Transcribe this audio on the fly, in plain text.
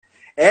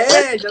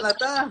Ouais, Hey,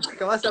 Jonathan,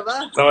 comment ça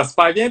va? ça va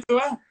super bien,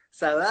 toi?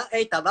 Ça va?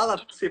 Hey, ta barbe a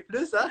poussé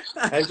plus, hein?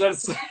 Je le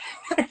sais.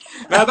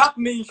 Ma barbe,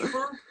 mes cheveux.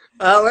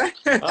 Ah ouais?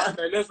 Ah,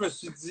 ben là, je me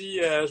suis dit,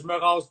 je me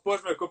rase pas,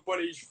 je me coupe pas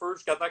les cheveux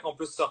jusqu'à temps qu'on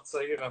puisse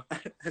sortir.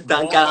 T'es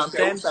en Voir jusqu'à où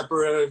quarantaine? ça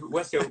peut,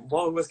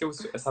 voir où est-ce que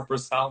ça peut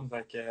se rendre.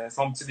 Fait que, c'est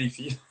mon petit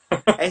défi.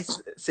 Hey,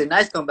 c'est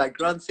nice ton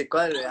background, c'est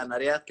quoi en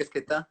arrière? Qu'est-ce que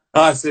t'as?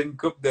 Ah, c'est une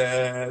coupe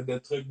de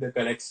trucs de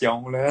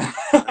collection, là.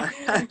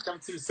 Comme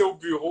tu le sais, au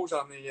bureau,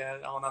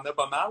 on en a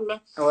pas mal, là.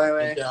 Ouais, Fait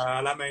ouais.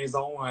 qu'à la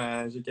maison,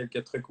 j'ai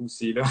quelques trucs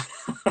aussi, là.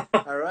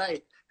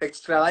 Alright. Fait que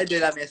tu travailles de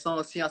la maison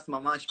aussi en ce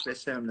moment, je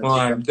présume, là. C'est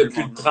Ouais, comme tout le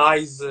monde.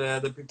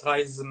 depuis le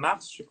 13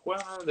 mars, je crois,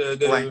 hein,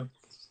 Ouais,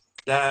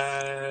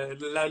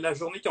 la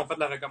journée qu'ils ont fait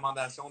la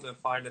recommandation de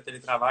faire le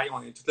télétravail,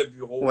 tout le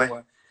bureau, ouais.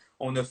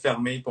 on a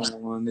fermé et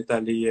on est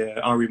allé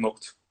en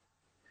remote.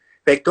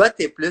 Fait que toi,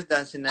 t'es plus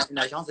dans une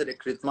agence de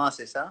recrutement,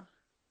 c'est ça?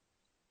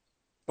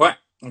 Ouais, Ouais,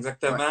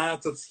 exactement.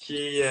 Tout ce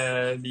qui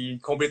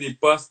est combler des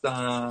postes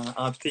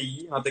en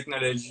TI, en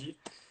technologie,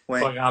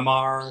 ouais.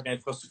 programmeur,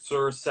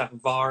 infrastructure,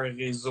 serveur,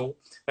 réseau.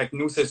 Fait que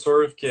nous, c'est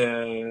sûr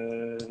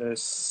que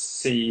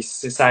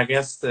ça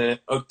reste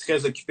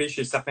très occupé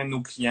chez certains de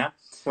nos clients.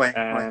 Ouais,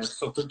 ouais.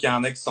 Surtout qu'il y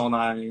en a qui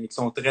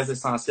sont très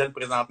essentiels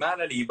présentement,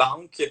 là, les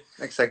banques,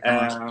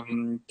 Exactement.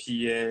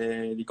 puis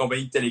les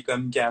compagnies de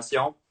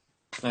télécommunications.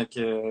 Fait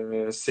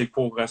que,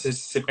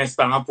 c'est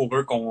principalement pour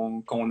eux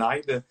qu'on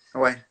aide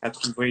Ouais, à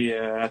trouver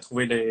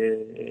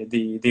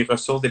des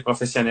ressources, des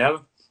professionnels.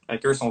 Fait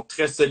qu'eux sont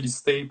très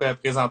sollicités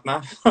présentement.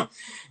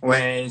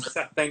 ouais. Mais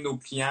certains de nos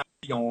clients,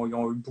 ils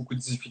ont eu beaucoup de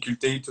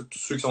difficultés. Tous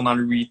ceux qui sont dans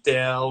le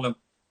retail,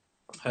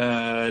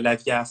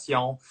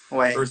 l'aviation,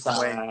 Ouais, eux, ouais.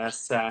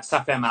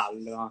 ça fait mal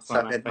là, en ce Ça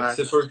moment. fait Fait que mal.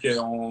 c'est sûr il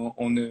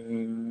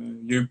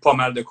y a eu pas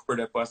mal de coupures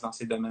de postes dans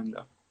ces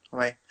domaines-là.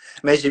 Ouais.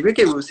 Mais j'ai vu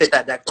que vous vous êtes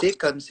adapté,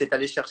 comme c'est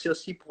allé chercher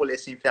aussi pour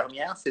les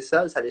infirmières, c'est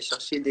ça? Vous allez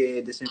chercher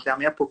des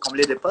infirmières pour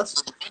combler des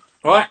postes?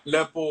 Ouais,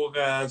 là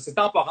c'est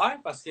temporaire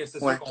parce que c'est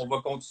sûr Ouais, qu'on va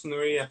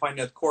continuer à faire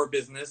notre core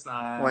business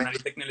ouais, dans les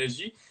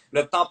technologies.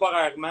 Là,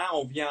 temporairement,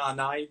 on vient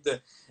en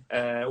aide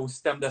au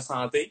système de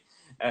santé.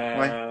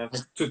 ouais,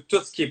 Tout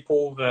ce qui est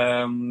pour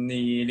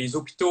les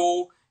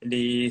hôpitaux,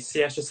 les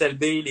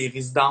CHSLD, les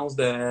résidences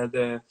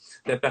de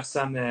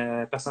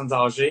personnes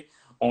âgées.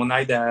 On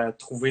aide à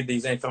trouver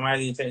des infirmières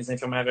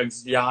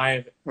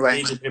auxiliaires et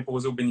ouais, des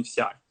préposés aux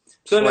bénéficiaires. Puis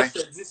ça, là, je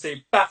ouais, te dis,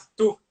 c'est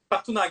partout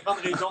dans la grande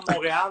région de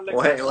Montréal, là, que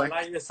ouais,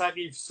 ouais. ça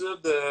arrive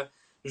sud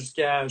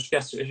jusqu'à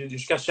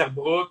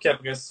Sherbrooke,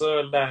 après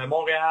ça,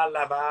 Montréal,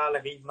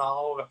 Laval,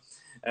 Rive-Nord.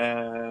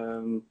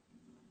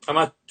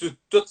 Vraiment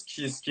tout ce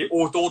qui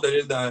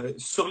est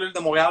sur l'île de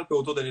Montréal puis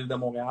autour de l'île de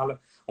Montréal.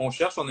 On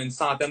a une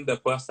centaine de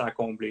postes à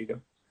combler. Là.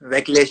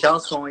 Avec les gens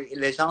sont,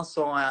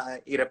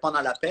 ils répondent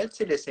à l'appel,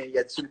 tu sais, y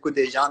a-t-il beaucoup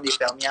de gens, des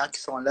infirmières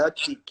qui sont là,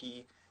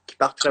 qui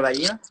partent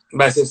travailler?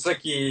 Ben, c'est ça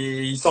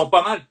ils sont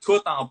pas mal tous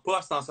en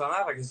poste en ce moment,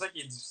 c'est ça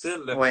qui est difficile,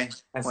 là. Ouais,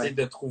 Essayer ouais,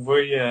 de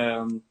trouver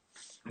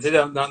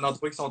d'en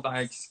trouver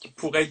qui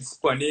pourraient être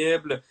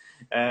disponibles,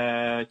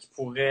 qui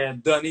pourraient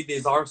donner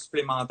des heures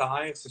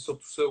supplémentaires, c'est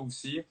surtout ça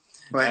aussi.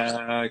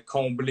 ouais,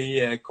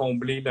 Combler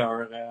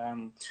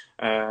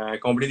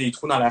des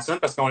trous dans la semaine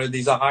parce qu'on a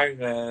des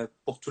horaires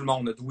pour tout le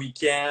monde, de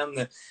week-end,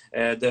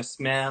 de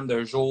semaine,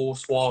 de jour,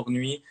 soir,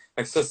 nuit.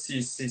 Fait que ça,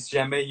 si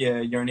jamais il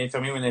y a un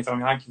infirmier ou une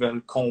infirmière qui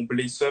veulent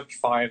combler ça puis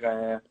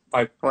faire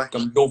ouais,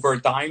 comme de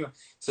l'overtime,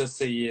 ça,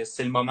 c'est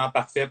le moment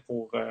parfait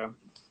pour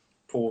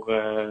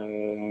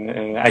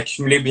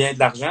accumuler bien de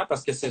l'argent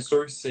parce que c'est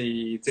sûr que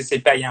c'est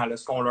payant là,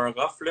 ce qu'on leur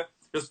offre. Là.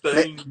 Juste pour te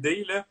donner mais, une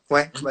idée, là,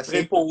 ouais, une vas-y.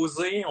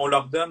 préposée, on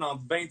leur donne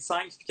entre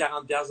 25 et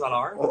 40 pièces à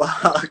l'heure. Wow,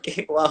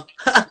 ok, wow.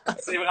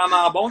 C'est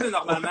vraiment bon. Mais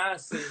normalement,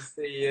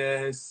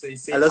 c'est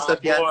Allô, en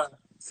Sofiane? bas.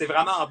 C'est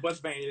vraiment en bas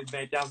de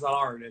 20 pièces à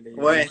l'heure, les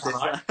Ouais, c'est ça.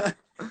 salaires.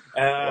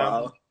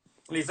 Euh, Wow,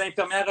 les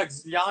infirmières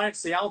auxiliaires,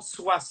 c'est entre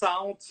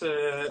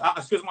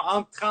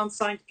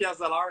 35 pièces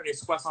à l'heure et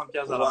 60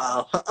 pièces à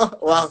l'heure.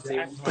 wow, wow, c'est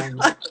Exact, beaucoup. ouais.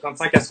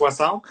 35 à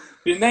 60.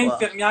 Puis une Wow.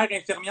 infirmière,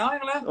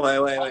 là, Ouais,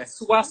 ouais, entre ouais.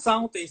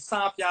 60 et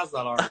 100 piastres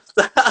de l'heure.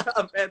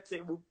 En fait, c'est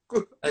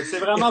beaucoup. C'est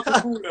vraiment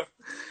beaucoup, là.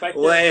 Fait que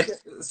Ouais,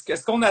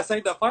 ce qu'on essaie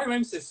de faire,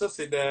 même, c'est ça,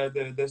 c'est de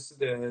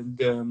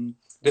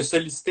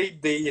solliciter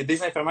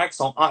des infirmières qui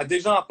sont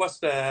déjà en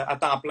poste à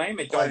temps plein,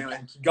 mais ouais,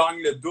 ouais, qui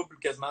gagnent le double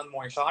quasiment de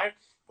moins cher,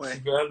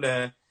 ouais.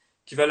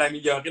 qui veulent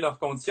améliorer leurs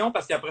conditions,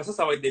 parce qu'après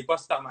ça va être des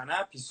postes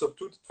permanents, puis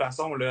surtout, de toute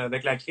façon, là,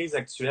 avec la crise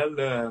actuelle,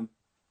 là,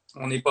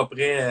 on n'est pas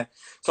prêt,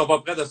 ils sont pas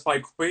prêts de se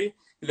faire couper.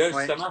 Là,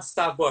 Ouais. justement,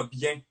 ça va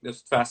bien de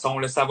toute façon.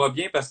 Là, ça va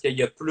bien parce qu'il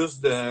y a plus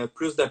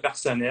de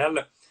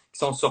personnel qui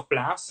sont sur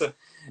place.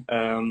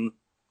 Euh,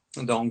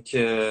 donc,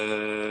 Là,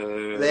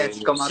 il y a un petit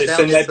c'est commentaire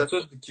une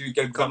habitude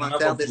que le gouvernement va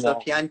commentaire de vouloir.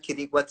 Sofiane qui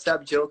dit What's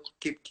up, Joe?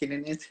 Keep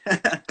killing it.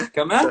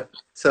 Comment?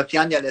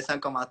 Sofiane, il a laissé un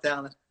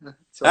commentaire. Là. Tu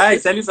vois Hey,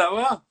 ça? salut, ça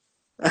va?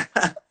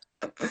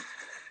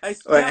 Hey,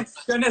 Sofiane, Ouais. si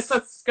tu connais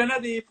ça, si tu connais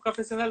des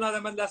professionnels dans le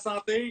domaine de la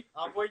santé,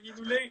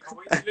 envoyez-nous-les.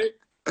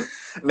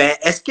 Mais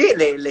est-ce que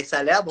les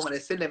salaires vont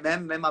rester les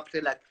mêmes, même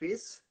après la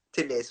crise?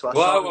 Tu sais, les Ouais, 60.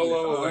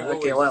 ouais,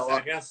 OK, ouais. ouais, Ça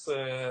ouais. reste,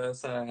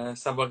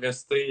 ça va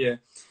rester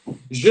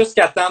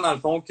jusqu'à temps, dans le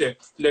fond, que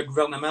le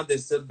gouvernement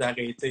décide OK.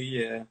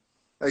 d'arrêter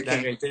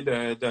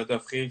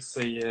d'offrir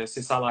ces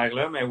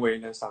salaires-là. Mais oui,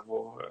 là, ça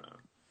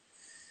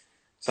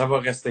va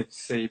rester.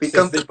 Puis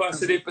comme,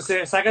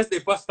 Ça reste des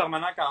postes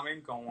permanents quand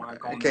même qu'on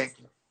OK.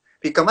 offre.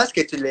 Puis comment est-ce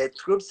que tu les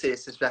trouves, ces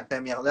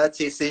infirmières-là?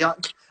 Tu sais,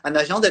 un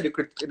agent de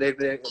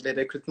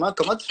recrutement,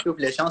 comment tu trouves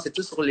les gens?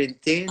 C'est-tu sur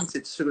LinkedIn?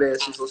 C'est-tu sur les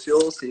réseaux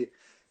sociaux?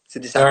 C'est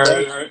des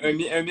appels?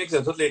 Un mix de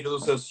tous les réseaux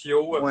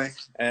sociaux, Ouais.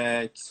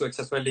 que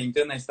ce soit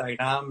LinkedIn,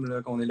 Instagram,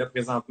 là, qu'on est là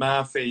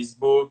présentement,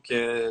 Facebook,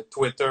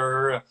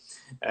 Twitter.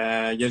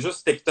 Il y a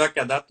juste TikTok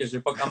à date que j'ai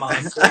pas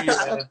commencé.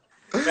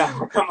 On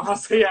va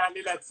commencer à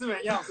aller là-dessus,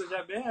 mais on sait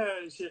jamais.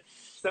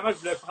 Justement, je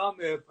voulais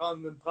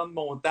prendre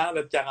mon temps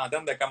là, de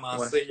quarantaine de Ouais.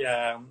 commencer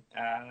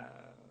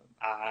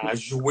à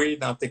jouer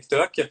dans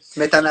TikTok.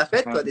 Mais t'en as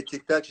fait, toi, des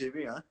TikTok, j'ai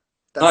vu, hein?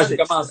 T'en Non, as j'ai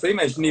des commencé,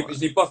 mais Ouais. je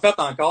l'ai pas fait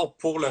encore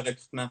pour le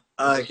recrutement.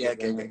 Ah, OK,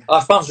 OK, OK.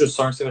 Je pense juste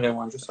un, c'est vrai,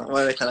 ouais, juste un.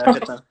 Ouais, t'en as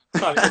fait un.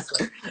 Ouais, c'est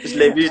ça. Je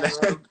l'ai vu,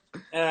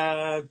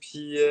 là.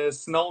 Puis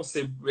sinon,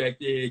 c'est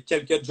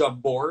quelques job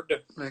boards,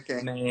 OK.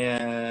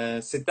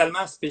 mais c'est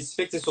tellement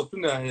spécifique, c'est surtout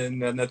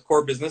notre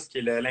core business qui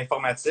est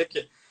l'informatique.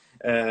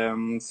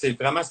 C'est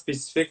vraiment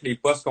spécifique les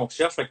postes qu'on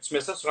recherche. Fait que tu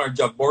mets ça sur un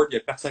job board, il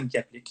n'y a personne qui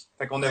applique.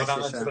 Fait qu'on Ouais,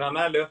 c'est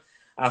vraiment là,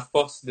 à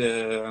force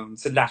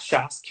c'est de la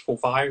chasse qu'il faut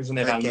faire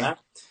généralement, OK.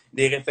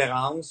 des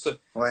références,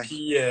 Ouais.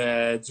 puis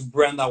du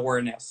brand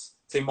awareness.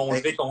 C'est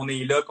montrer OK. qu'on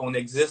est là, qu'on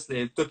existe,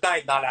 tout le temps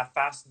être dans la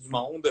face du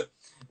monde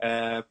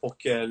pour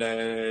que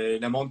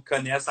le monde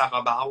connaisse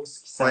Arobase,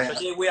 qu'ils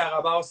sachent, Ouais. OK, oui,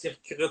 Arobase,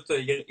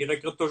 ils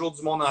recrutent toujours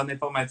du monde en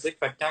informatique.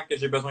 Fait que quand que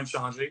j'ai besoin de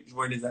changer, je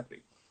vais les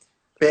appeler.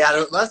 Mais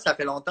alors, là, ça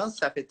fait longtemps que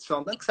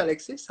ça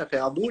existe? Ça fait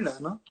un bout, là,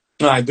 non?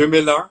 Ouais,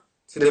 2001.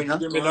 C'est depuis 2001?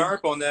 2001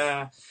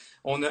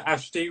 qu'on a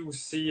acheté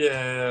aussi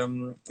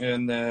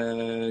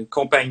une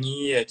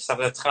compagnie qui ça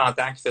faisait 30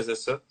 ans qui faisait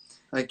ça.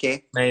 OK.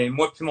 Mais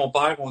moi puis mon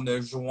père, on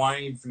a joint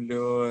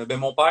là. Ben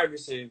mon père, lui,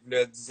 c'est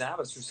là 10 ans,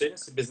 parce que tu sais,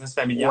 c'est business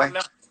familial. Ouais. Là.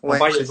 Mon Ouais,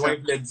 père, il a c'est joint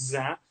ça. là 10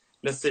 ans.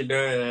 Là, c'est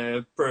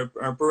là,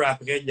 un peu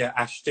après, il a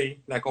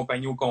acheté la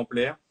compagnie au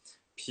complet.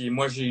 Puis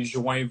moi, j'ai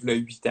joint là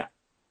 8 ans.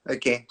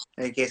 OK.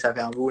 OK, ça fait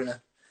un bout, là.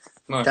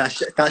 Ouais.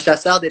 T'es un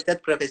chasseur de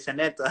têtes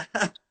professionnel, toi.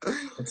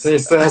 C'est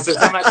ça ma job.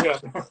 C'est ma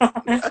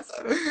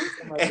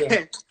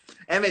job.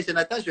 Mais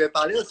Jonathan, je vais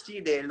parler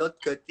aussi de l'autre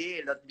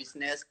côté, l'autre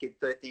business qui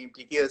tu as été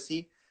impliqué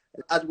aussi.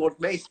 À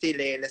Workbase,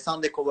 le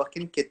centre de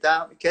coworking que tu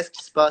as, qu'est-ce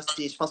qui se passe?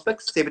 Je pense pas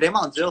que c'est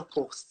vraiment dur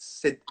pour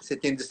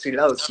cette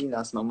industrie-là aussi,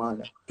 là, en ce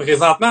moment-là.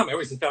 Présentement, mais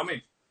oui, c'est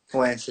fermé.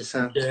 Ouais, c'est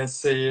ça.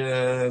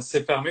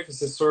 C'est fermé, puis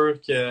c'est sûr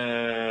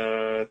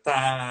que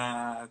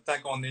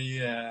tant qu'on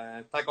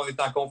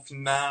est en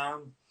confinement,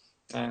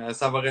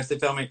 ça va rester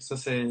fermé. Ça,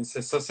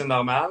 c'est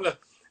normal.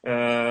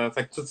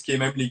 Fait que tout ce qui est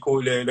même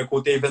le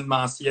côté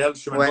événementiel,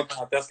 je sais même pas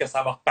quand est-ce que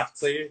ça va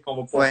repartir, qu'on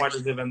va pouvoir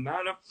faire des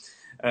événements.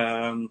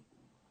 Là.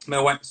 Mais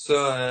ouais,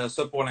 ça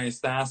pour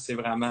l'instant, c'est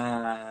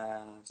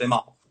vraiment c'est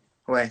mort.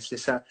 Ouais, c'est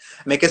ça.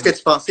 Mais qu'est-ce que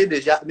tu pensais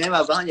déjà? Même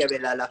avant, il y avait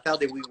l'affaire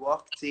des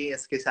WeWork, tu sais,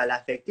 est-ce que ça l'a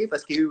affecté?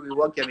 Parce qu'il y a eu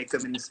WeWork, il y avait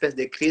comme une espèce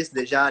de crise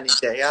déjà à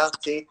l'intérieur,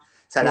 tu sais.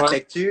 Ça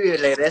l'affecte-tu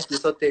les restes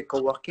des autres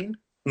coworking?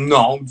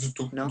 Non, du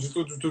tout. Non? Du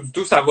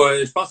tout. Ça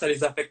va, je pense que ça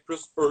les affecte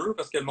plus eux,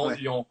 parce que le monde, Ouais.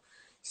 ils ont.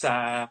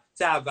 Ça,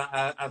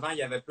 avant, il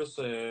y avait plus.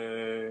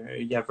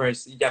 Il y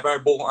avait un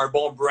bon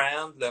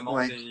brand. Le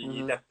monde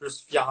il était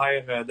plus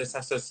fier de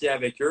s'associer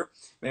avec eux.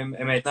 Mais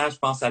maintenant, je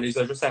pense que ça les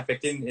a juste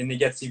affectés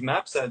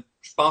négativement. Puis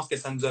je pense que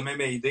ça nous a même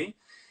aidés.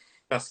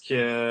 Parce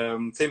que,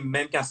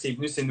 même quand c'est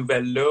venu ces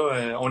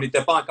nouvelles-là, on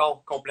n'était pas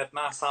encore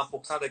complètement à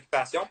 100%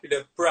 d'occupation. Puis là,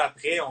 peu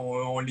après,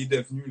 on l'est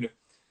devenu.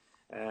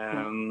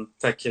 Là.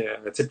 Fait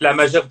que, la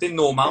majorité de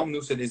nos membres,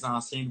 nous, c'est des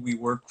anciens de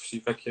WeWork aussi.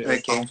 Fait que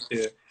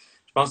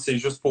je pense que c'est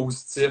juste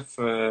positif.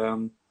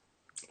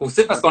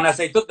 Positif parce qu'on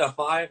essaye tout de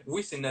faire.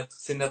 Oui, c'est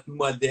notre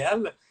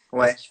modèle.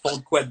 Parce qu'ils font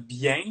de quoi de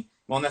bien, mais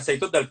on essaye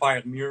tout de le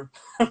faire mieux.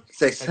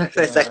 C'est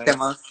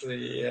exactement.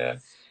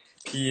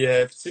 Puis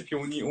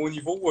au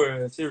niveau,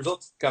 eux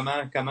autres,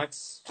 comment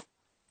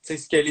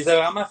ce qui les a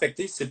vraiment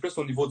affectés, c'est plus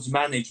au niveau du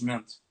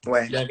management.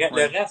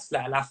 Le reste,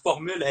 la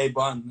formule est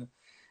bonne.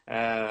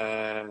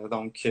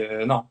 Donc,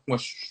 non, moi,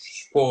 je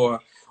suis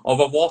pas. On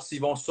va voir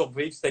s'ils vont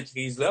survivre cette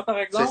crise-là, par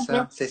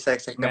exemple. C'est ça,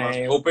 exactement.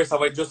 Mais au pire, ça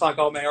va être juste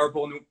encore meilleur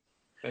pour nous.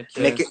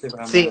 Mais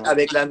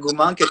avec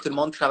l'engouement que tout le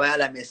monde travaille à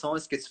la maison,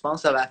 est-ce que tu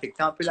penses que ça va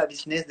affecter un peu la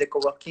business de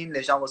coworking?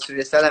 Les gens vont se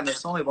laisser à la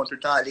maison et vont tout le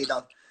temps aller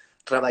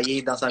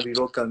travailler dans un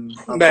bureau comme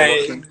en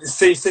coworking?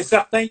 C'est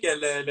certain que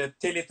le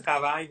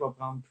télétravail va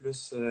prendre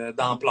plus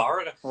d'ampleur.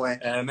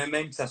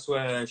 Même que ce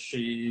soit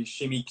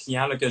chez mes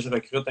clients là, que je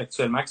recrute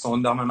actuellement, qui sont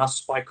normalement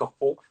super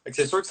corpos.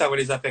 C'est sûr que ça va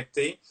les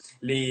affecter.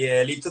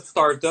 Les petites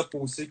startups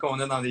aussi qu'on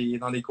a dans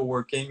des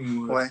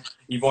coworking où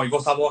ils vont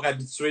savoir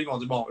habituer, ils vont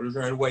dire bon, j'ai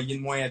un loyer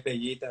de moins à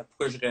payer,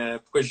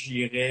 pourquoi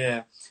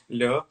j'irais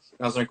là,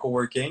 dans un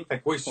coworking? Fait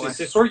que oui,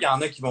 c'est sûr qu'il y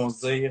en a qui vont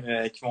se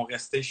dire qu'ils vont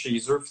rester chez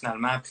eux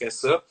finalement après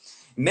ça.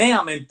 Mais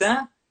en même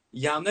temps,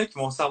 il y en a qui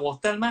vont savoir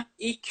tellement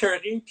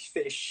écœurer puis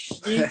fait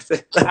chier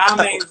C'est- à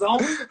la maison,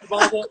 ils vont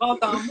avoir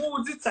en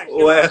maudit de sacré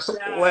Ouais, leur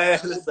camp ouais,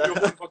 au c'est ça.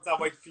 bureau une fois que ça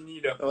va être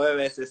fini, là. Ouais,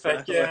 mais c'est Fait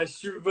ça. que Ouais. je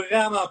suis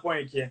vraiment pas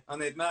inquiet.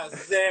 Honnêtement,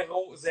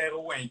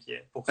 zéro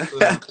inquiet pour ça,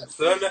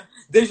 là.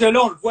 Déjà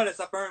là, on le voit, là,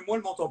 ça fait un mois,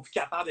 le monde sont plus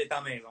capables d'être à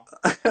la maison.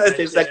 C'est Fait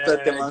que,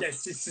 exactement.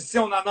 si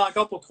on en a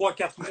encore pour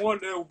 3-4 mois,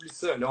 là, oublie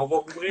ça. Là. On va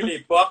ouvrir les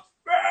portes.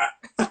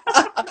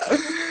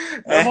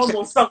 Le monde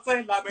va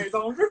sortir de la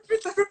maison. Je veux plus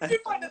faire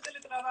de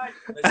télétravail.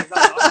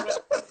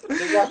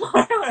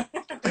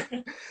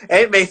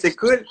 Mais Ben c'est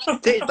cool.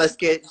 Tu sais, parce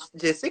que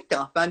je sais que t'es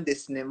un fan de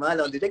cinéma.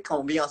 Là, on dirait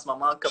qu'on vit en ce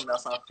moment comme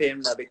dans un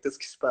film là, avec tout ce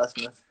qui se passe.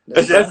 Là.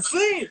 je le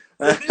sais!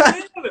 C'est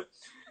débile!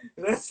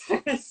 Mais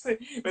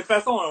de toute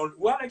façon, on le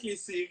voit avec les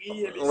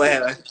séries, Ouais,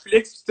 ouais.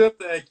 Netflix et tout,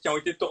 qui ont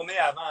été tournées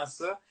avant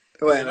ça.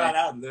 Ouais, C'est ouais.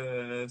 malade.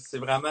 Là. C'est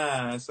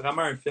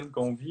vraiment un film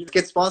qu'on vit. Est-ce que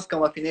tu penses qu'on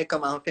va finir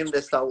comme un film de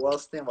Star Wars?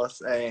 Tu sais,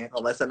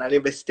 on va s'en aller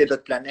visiter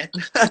d'autres planètes.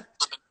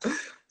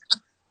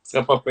 Ce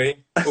serait pas pire.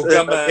 Ou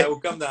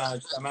comme dans,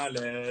 justement,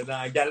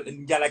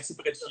 une galaxie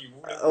près de chez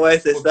vous. Là. Ouais,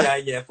 c'est ça.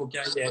 Faut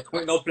qu'il y ait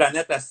une autre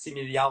planète à 6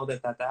 milliards de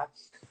tata.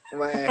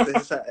 Ouais,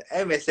 c'est ça.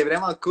 Mais c'est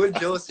vraiment cool,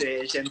 Joe.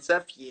 J'aime ça.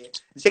 Puis,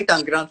 je sais que t'es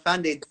un grand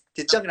fan des.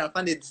 T'es-tu un grand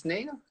fan de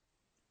Disney, là?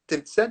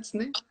 T'aimes-tu ça,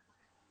 Disney?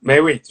 Mais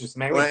oui,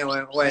 mais oui.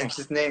 Ouais,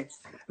 Disney.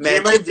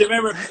 J'ai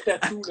même un petit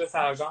tatou là, sur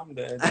la jambe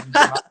de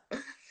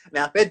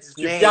Mais en fait, Je suis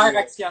Disney. fier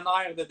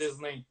actionnaire de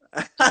Disney.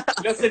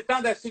 Là, c'est le temps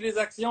d'acheter des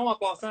actions. En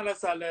passant, là,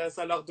 ça l'a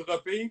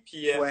droppé.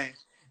 Puis, Ouais,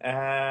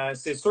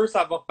 c'est sûr que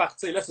ça va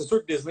repartir. Là, c'est sûr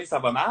que Disney, ça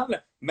va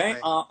mal. Mais ouais.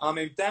 en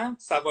même temps,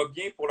 ça va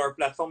bien pour leur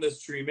plateforme de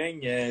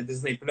streaming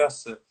Disney+.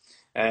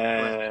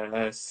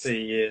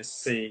 C'est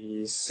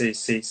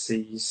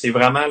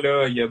vraiment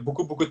là, il y a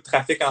beaucoup de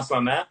trafic en ce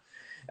moment.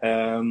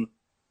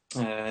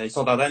 Ils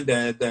sont en train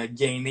de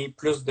gagner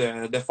plus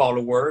de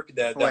followers et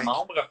de Ouais.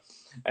 membres.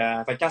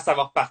 Fait que quand ça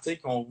va repartir,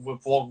 qu'on va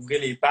pouvoir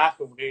ouvrir les parcs,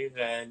 ouvrir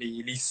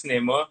les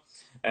cinémas,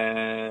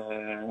 ça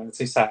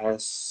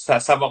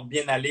va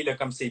bien aller là,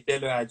 comme c'était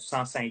là, à du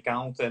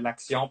 150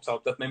 l'action, puis ça va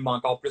peut-être même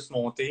encore plus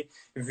monter,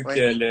 vu Ouais.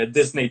 que le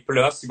Disney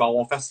Plus, il va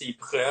avoir fait ses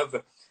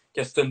preuves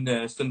que c'est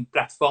une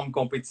plateforme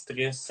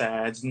compétitrice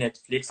à du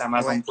Netflix,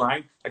 Amazon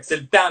Prime. Fait que c'est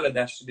le temps là,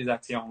 d'acheter des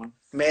actions. Là.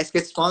 Mais est-ce que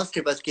tu penses que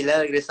parce qu'il a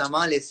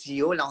récemment, le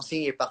CEO,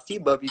 l'ancien est parti,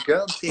 Bobby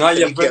Girl? Non,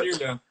 il est revenu,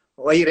 là.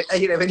 Ouais, il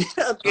est revenu.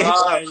 Okay.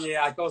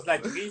 À cause de la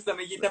crise, là,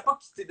 mais il était pas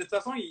quitté. De toute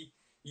façon, il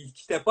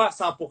quittait pas à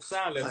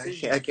 100%. Là,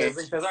 Okay. Il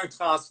faisait un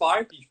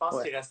transfert, puis je pense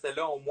Ouais. qu'il restait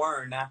là au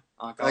moins 1 an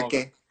encore.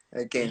 OK.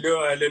 Puis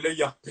là,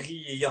 il a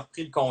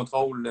repris le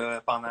contrôle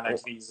là, pendant la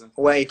crise.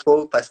 Ouais, il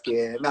faut, parce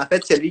que. Mais en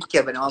fait, c'est lui qui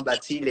a vraiment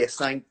bâti les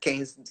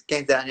 15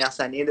 dernières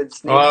années de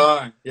Disney.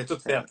 Ouais, il a tout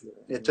fait.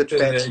 Il a tout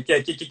fait.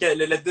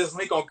 Le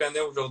Disney qu'on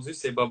connaît aujourd'hui,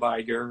 c'est Bob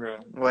Iger.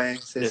 Ouais,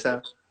 c'est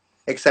ça.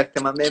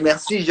 Exactement. Mais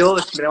merci,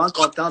 Joe. Je suis vraiment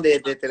content de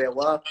te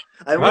revoir.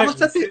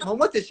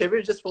 Montre-moi tes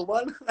cheveux juste pour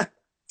voir.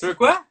 Tu veux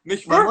quoi? Mes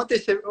cheveux? Montre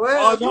tes cheveux. Ouais.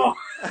 Oh non!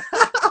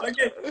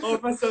 OK, on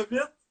fait ça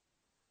vite.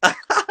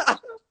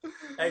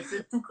 Hey,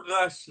 c'est tout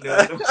croche,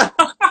 là.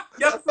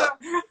 Regarde ça!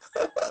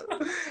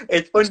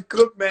 Il faut une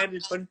coupe, man. Il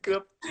faut une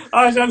coupe.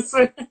 Ah, je le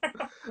sais.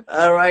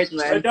 All right,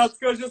 man. En tout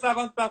cas, juste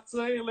avant de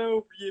partir, là,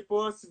 n'oubliez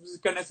pas, si vous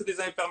connaissez des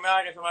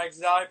infirmières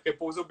auxiliaires,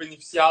 préposés aux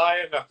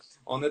bénéficiaires,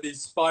 on a des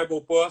super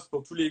beaux postes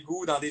pour tous les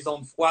goûts, dans des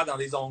zones froides, dans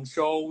des zones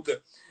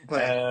chaudes.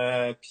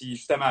 Ouais. Puis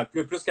justement,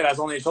 plus que la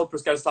zone est chaude,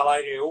 plus que le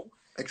salaire est haut.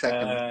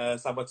 Exactement.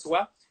 Ça va de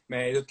soi.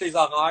 Mais tous les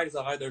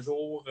horaires de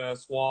jour,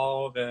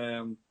 soir,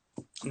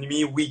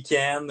 nuit,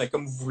 week-end,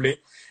 comme vous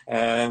voulez.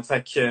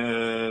 Fait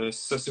que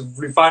ça, si vous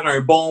voulez faire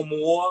un bon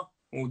mois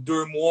ou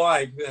 2 mois,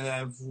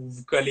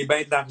 vous collez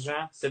bien de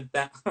l'argent, c'est le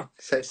temps.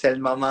 C'est le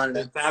moment, là.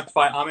 C'est le temps. Puis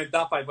en même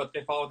temps, faire votre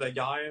effort de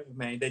guerre,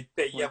 mais d'être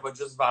payé à votre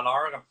juste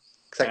valeur.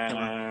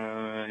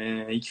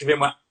 Exactement.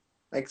 Écrivez-moi.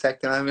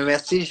 Exactement. Mais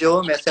merci,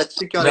 Joe. Merci à tous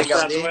ceux qui ont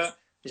regardé.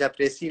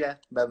 J'apprécie, là.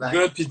 Bye-bye.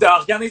 Good. Puis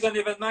organise un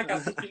événement quand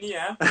c'est fini,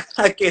 hein?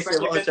 OK, c'est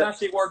bon. Un événement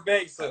chez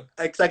Workbase, ça.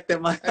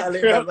 Exactement.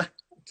 Allez, bye-bye.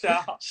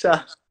 Ciao. Ciao.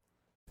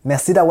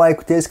 Merci d'avoir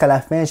écouté jusqu'à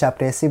la fin,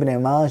 j'apprécie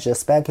vraiment.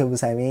 J'espère que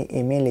vous avez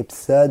aimé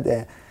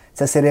l'épisode.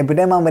 Ça serait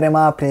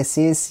vraiment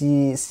apprécié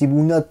si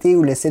vous notez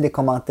ou laissez des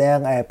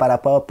commentaires par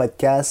rapport au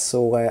podcast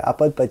sur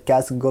Apple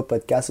Podcast, Google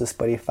Podcast ou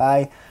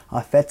Spotify.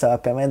 En fait, ça va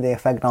permettre de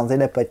faire grandir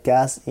le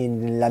podcast et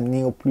de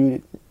l'amener au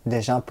plus de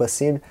gens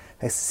possible.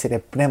 Ça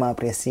serait vraiment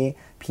apprécié.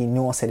 Puis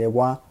nous, on se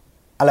revoit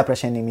à la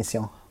prochaine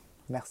émission.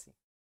 Merci.